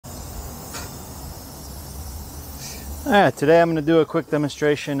Alright, today I'm going to do a quick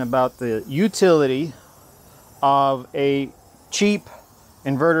demonstration about the utility of a cheap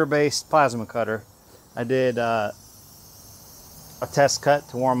inverter-based plasma cutter. I did a test cut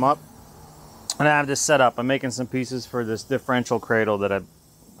to warm up, and I have this set up. I'm making some pieces for this differential cradle that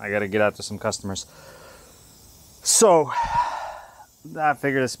I got to get out to some customers. So I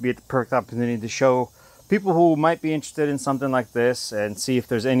figured this would be the perfect opportunity to show people who might be interested in something like this and see if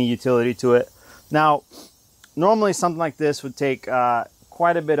there's any utility to it. Now, normally something like this would take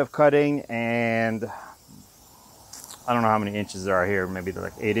quite a bit of cutting, and I don't know how many inches there are here. Maybe they're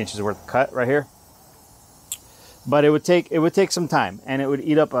like 8 inches worth of cut right here. But it would take some time, and it would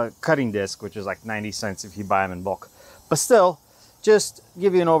eat up a cutting disc, which is like 90 cents if you buy them in bulk. But still, just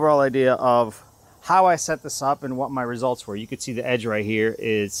give you an overall idea of how I set this up and what my results were. You could see the edge right here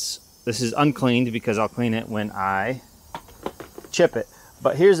this is uncleaned because I'll clean it when I chip it.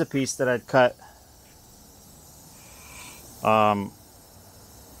 But here's a piece that I'd cut.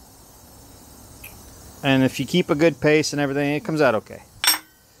 And if you keep a good pace and everything, it comes out okay.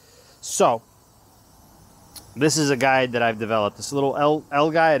 So this is a guide that I've developed. This little L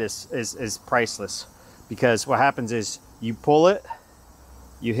guide is priceless, because what happens is you pull it,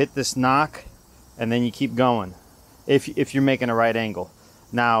 you hit this knock, and then you keep going if you're making a right angle.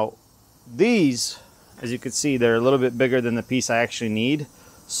 Now these, as you can see, they're a little bit bigger than the piece I actually need,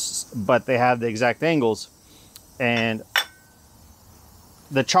 but they have the exact angles. And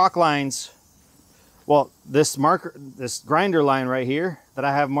the chalk lines, well, this grinder line right here that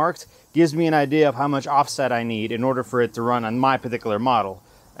I have marked gives me an idea of how much offset I need in order for it to run on my particular model.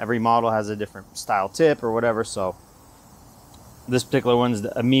 Every model has a different style tip or whatever, so this particular one's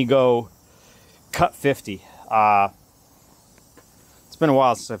the Amico Cut 50. It's been a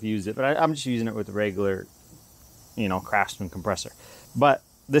while since I've used it, but I'm just using it with the regular, Craftsman compressor. But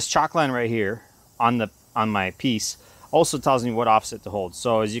this chalk line right here on my piece also tells me what offset to hold.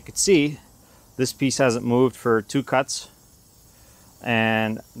 So as you can see, this piece hasn't moved for 2 cuts,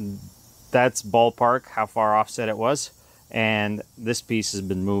 and that's ballpark how far offset it was. And this piece has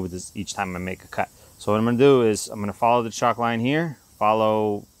been moved each time I make a cut. So what I'm going to do is I'm going to follow the chalk line here,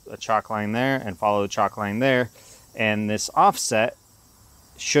 follow a chalk line there, and follow the chalk line there, and this offset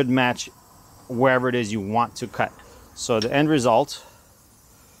should match wherever it is you want to cut. So the end result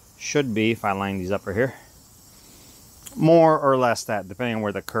should be, if I line these up right here, more or less that, depending on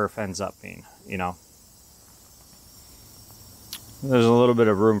where the kerf ends up being, There's a little bit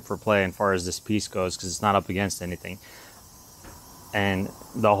of room for play as far as this piece goes, because it's not up against anything. And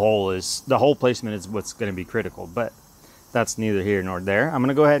the hole placement is what's going to be critical, but that's neither here nor there. I'm going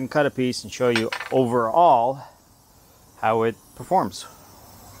to go ahead and cut a piece and show you overall how it performs.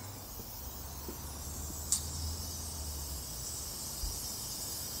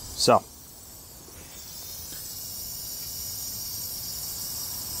 So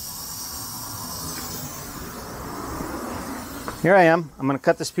here I am. I'm going to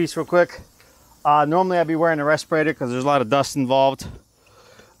cut this piece real quick. Normally I'd be wearing a respirator because there's a lot of dust involved.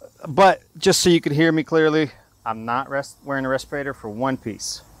 But just so you could hear me clearly, I'm not wearing a respirator for one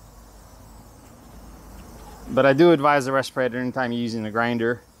piece. But I do advise a respirator anytime you're using a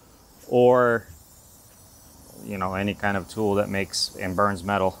grinder or, any kind of tool that makes and burns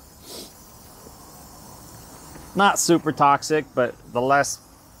metal. Not super toxic, but the less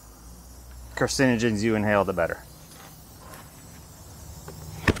carcinogens you inhale, the better.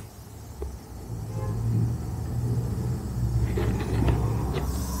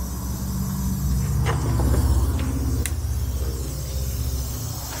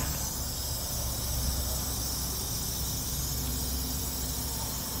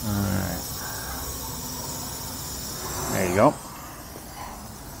 Alright. There you go.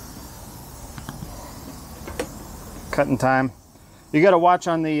 Cutting time. You got to watch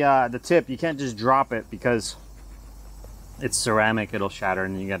on the tip. You can't just drop it because it's ceramic. It'll shatter,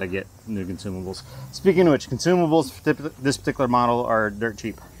 and you got to get new consumables. Speaking of which, consumables for this particular model are dirt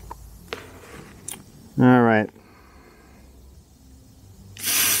cheap. All right.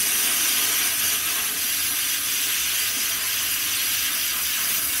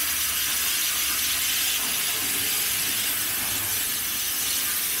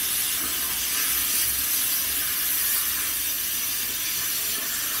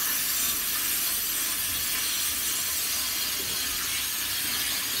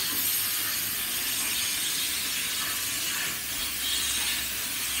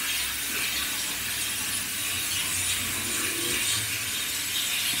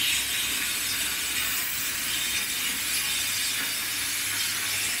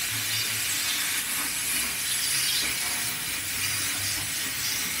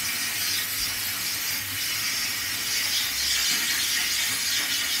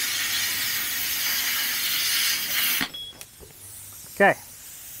 Okay.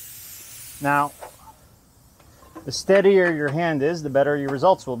 Now, the steadier your hand is, the better your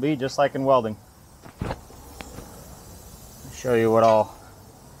results will be, just like in welding. I'll show you what all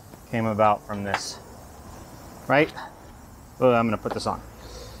came about from this. Right? Oh, I'm going to put this on.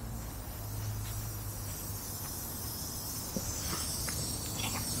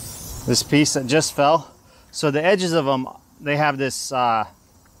 This piece that just fell. So the edges of them, they have this, I'm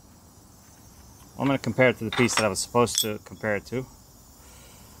going to compare it to the piece that I was supposed to compare it to.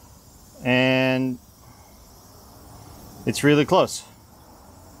 And it's really close.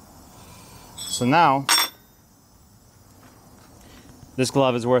 So now, this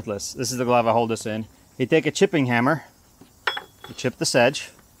glove is worthless. This is the glove I hold this in. You take a chipping hammer, you chip this edge.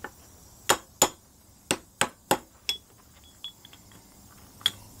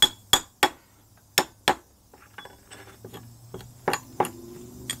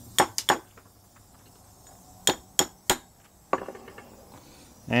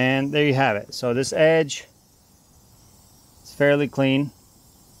 And there you have it. So this edge is fairly clean.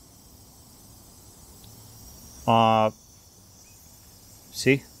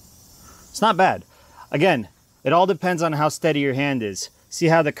 See? It's not bad. Again, it all depends on how steady your hand is. See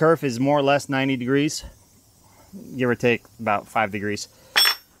how the kerf is more or less 90 degrees? Give or take about 5 degrees.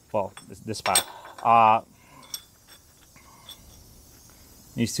 Well, this spot.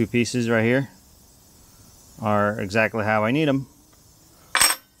 These two pieces right here are exactly how I need them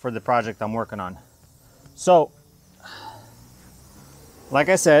for the project I'm working on. So, like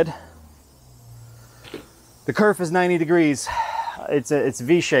I said, the kerf is 90 degrees. It's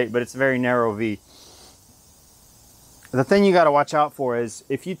V-shaped, but it's a very narrow V. The thing you got to watch out for is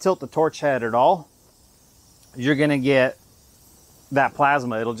if you tilt the torch head at all, you're going to get that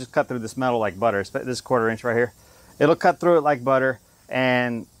plasma. It'll just cut through this metal like butter. This 1/4 inch right here. It'll cut through it like butter,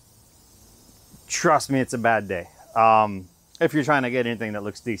 and trust me, it's a bad day. If you're trying to get anything that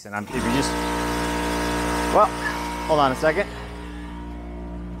looks decent. If you just, well, hold on a second.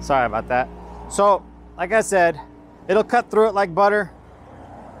 Sorry about that. So, like I said, it'll cut through it like butter.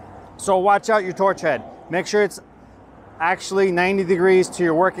 So watch out your torch head. Make sure it's actually 90 degrees to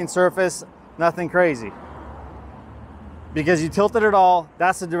your working surface, nothing crazy. Because you tilt it at all,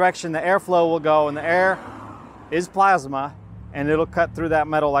 that's the direction the airflow will go, and the air is plasma, and it'll cut through that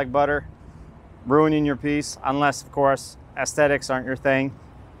metal like butter, ruining your piece, unless, of course, aesthetics aren't your thing.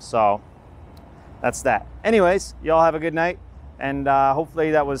 So that's that. Anyways, y'all have a good night, and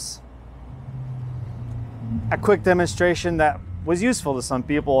hopefully that was a quick demonstration that was useful to some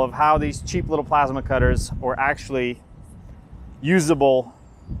people of how these cheap little plasma cutters were actually usable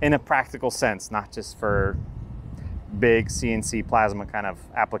in a practical sense, not just for big CNC plasma kind of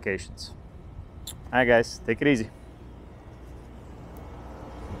applications. All right, guys, take it easy.